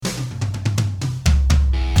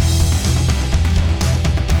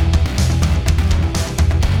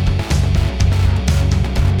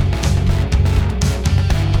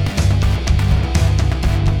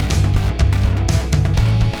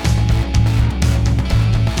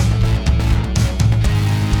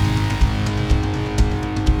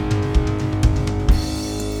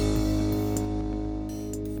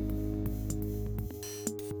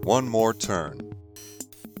One More Turn.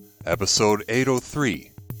 Episode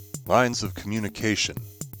 803, Lines of Communication.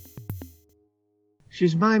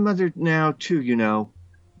 She's my mother now, too, you know.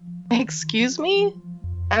 Excuse me?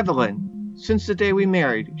 Evelyn. Since the day we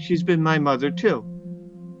married, she's been my mother, too.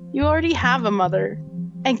 You already have a mother.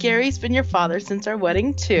 And Gary's been your father since our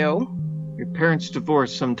wedding, too. Your parents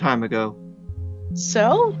divorced some time ago.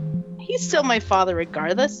 So? He's still my father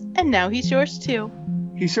regardless, and now he's yours, too.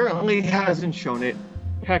 He certainly hasn't shown it.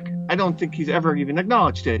 Heck, I don't think he's ever even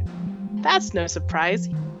acknowledged it. That's no surprise.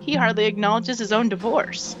 He hardly acknowledges his own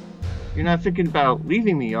divorce. You're not thinking about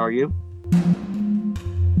leaving me, are you?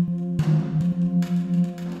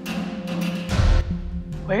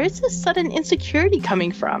 Where is this sudden insecurity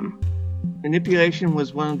coming from? Manipulation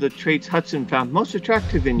was one of the traits Hudson found most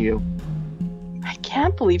attractive in you. I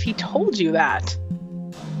can't believe he told you that.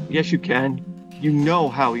 Yes, you can. You know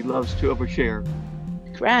how he loves to overshare.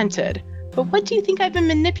 Granted, but what do you think I've been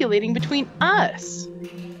manipulating between us?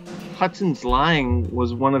 Hudson's lying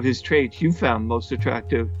was one of his traits you found most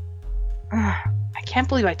attractive. I can't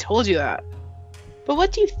believe I told you that. But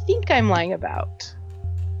what do you think I'm lying about?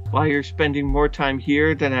 While you're spending more time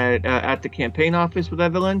here than at the campaign office with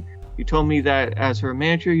Evelyn, you told me that as her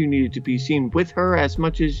manager, you needed to be seen with her as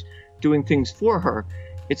much as doing things for her.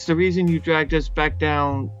 It's the reason you dragged us back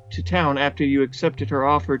down to town after you accepted her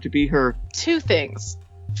offer to be her... Two things.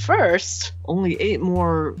 First... Only 8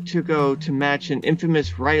 more to go to match an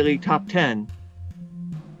infamous Riley top 10.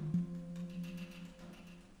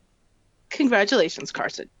 Congratulations,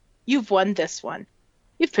 Carson. You've won this one.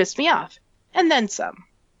 You've pissed me off. And then some.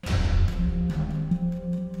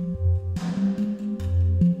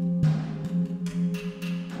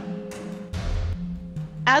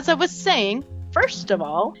 As I was saying, first of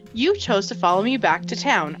all, you chose to follow me back to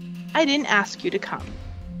town. I didn't ask you to come.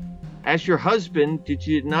 As your husband, did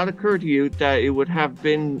it not occur to you that it would have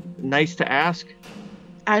been nice to ask?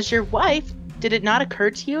 As your wife, did it not occur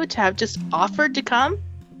to you to have just offered to come?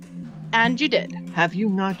 And you did. Have you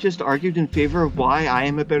not just argued in favor of why I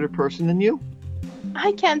am a better person than you?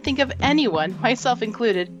 I can't think of anyone, myself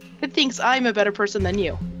included, that thinks I'm a better person than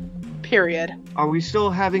you. Period. Are we still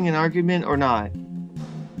having an argument or not?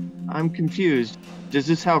 I'm confused. Is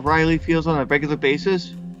this how Riley feels on a regular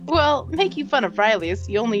basis? Well, making fun of Riley is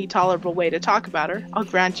the only tolerable way to talk about her. I'll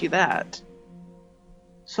grant you that.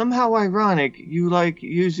 Somehow ironic, you like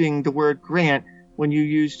using the word grant when you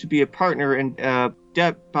used to be a partner in a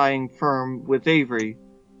debt-buying firm with Avery.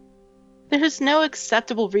 There is no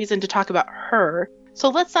acceptable reason to talk about her, so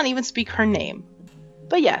let's not even speak her name.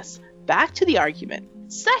 But yes, back to the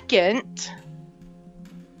argument. Second...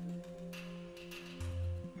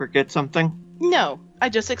 Forget something? No, I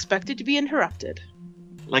just expected to be interrupted.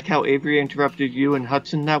 Like how Avery interrupted you and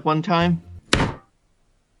Hudson that one time?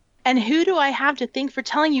 And who do I have to thank for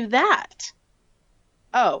telling you that?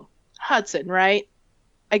 Oh, Hudson, right?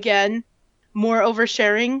 Again, more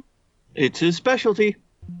oversharing? It's his specialty.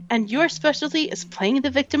 And your specialty is playing the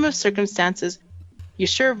victim of circumstances. You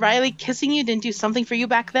sure Riley kissing you didn't do something for you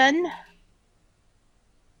back then?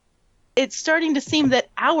 It's starting to seem that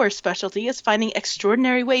our specialty is finding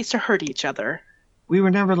extraordinary ways to hurt each other. We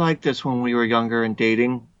were never like this when we were younger and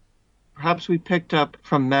dating. Perhaps we picked up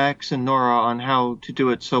from Max and Nora on how to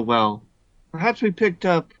do it so well. Perhaps we picked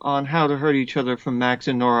up on how to hurt each other from Max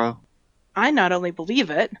and Nora. I not only believe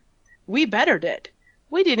it, we better did.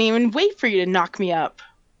 We didn't even wait for you to knock me up.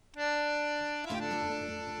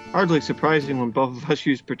 Hardly surprising when both of us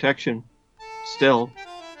use protection. Still.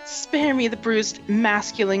 Spare me the bruised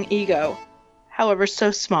masculine ego, however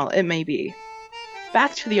so small it may be.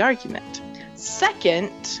 Back to the argument.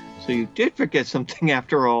 Second... So you did forget something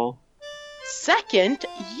after all. Second,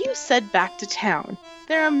 you said back to town.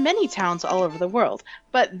 There are many towns all over the world,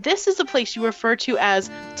 but this is a place you refer to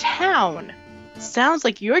as town. Sounds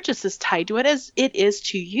like you're just as tied to it as it is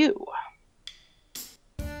to you.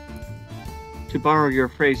 To borrow your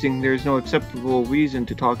phrasing, there's no acceptable reason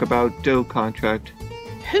to talk about dough contract.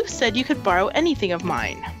 Who said you could borrow anything of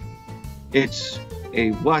mine? It's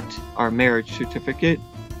a what? Our marriage certificate?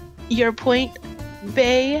 Your point,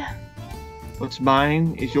 Bay? What's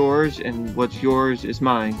mine is yours, and what's yours is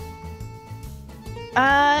mine.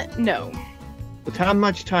 No. With how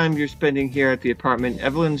much time you're spending here at the apartment,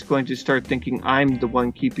 Evelyn's going to start thinking I'm the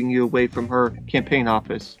one keeping you away from her campaign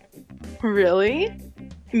office. Really?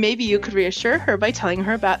 Maybe you could reassure her by telling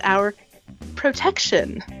her about our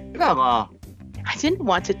protection. Blah. I didn't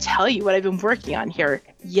want to tell you what I've been working on here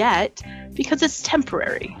yet, because it's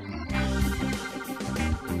temporary.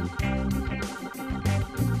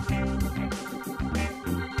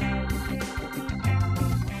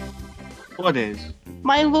 What is?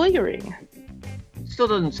 My lawyering. Still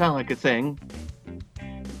doesn't sound like a thing.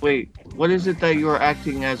 Wait, what is it that you are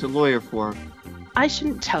acting as a lawyer for? I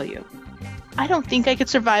shouldn't tell you. I don't think I could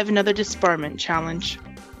survive another disbarment challenge.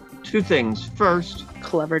 2 things. First,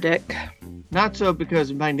 Clever Dick. not so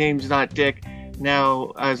because my name's not Dick.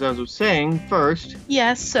 Now, as I was saying, first,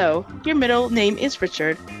 Yes, so, your middle name is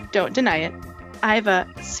Richard. Don't deny it. I have a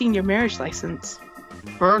senior marriage license.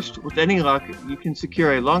 with any luck, you can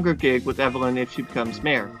secure a longer gig with Evelyn if she becomes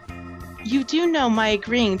mayor. You do know my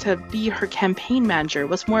agreeing to be her campaign manager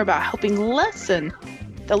was more about helping lessen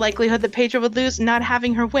the likelihood that Pedro would lose not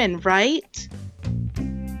having her win, right?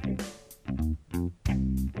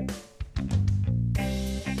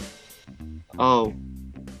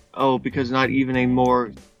 Oh, because not even a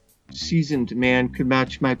more seasoned man could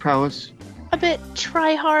match my prowess? A bit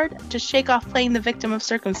try hard to shake off playing the victim of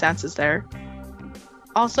circumstances there.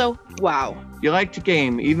 Also, wow. You like to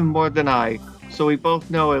game even more than I, so we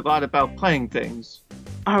both know a lot about playing things.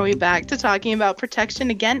 Are we back to talking about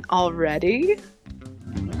protection again already?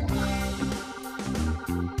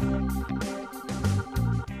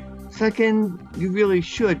 Second, you really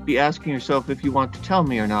should be asking yourself if you want to tell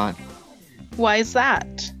me or not. Why is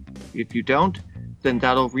that? If you don't, then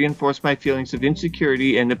that'll reinforce my feelings of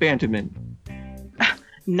insecurity and abandonment.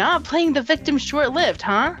 Not playing the victim short-lived,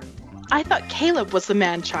 huh? I thought Caleb was the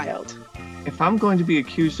man-child. If I'm going to be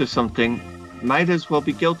accused of something, might as well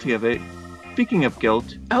be guilty of it. Speaking of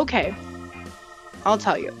guilt, Okay, I'll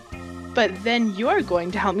tell you. But then you're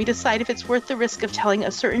going to help me decide if it's worth the risk of telling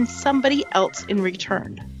a certain somebody else in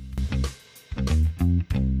return.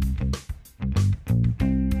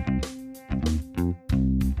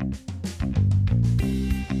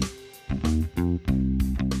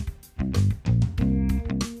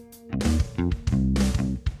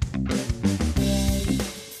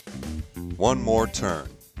 One More Turn.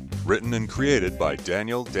 Written and created by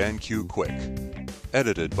Daniel Dan Q. Quick.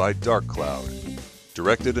 Edited by Dark Cloud.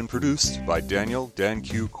 Directed and produced by Daniel Dan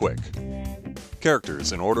Q. Quick.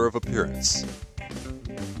 Characters in order of appearance.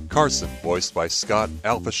 Carson, voiced by Scott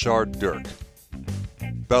Alphashard Dirk.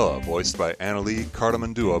 Bella, voiced by Annalie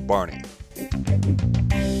Cardamandua Barney.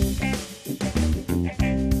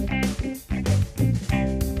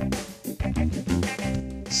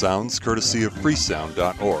 Sounds courtesy of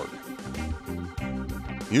freesound.org.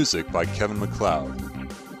 Music by Kevin MacLeod.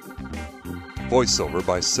 Voiceover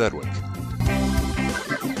by Sedgwick.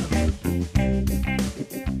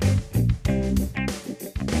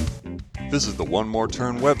 Visit the One More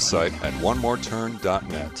Turn website at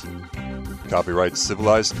onemoreturn.net. Copyright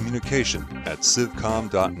Civilized Communication at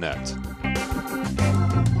civcom.net.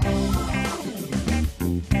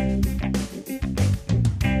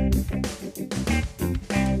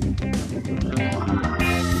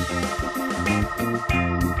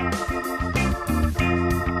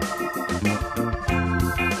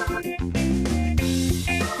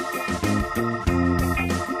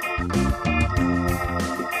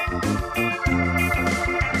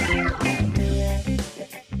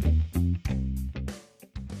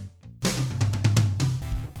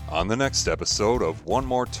 On the next episode of One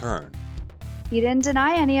More Turn. You didn't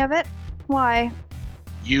deny any of it. Why?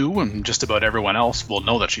 You and just about everyone else will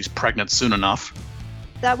know that she's pregnant soon enough.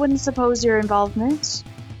 That wouldn't suppose your involvement.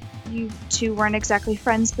 You two weren't exactly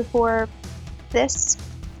friends before this.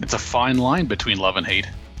 It's a fine line between love and hate.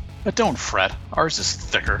 But don't fret, ours is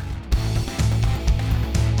thicker.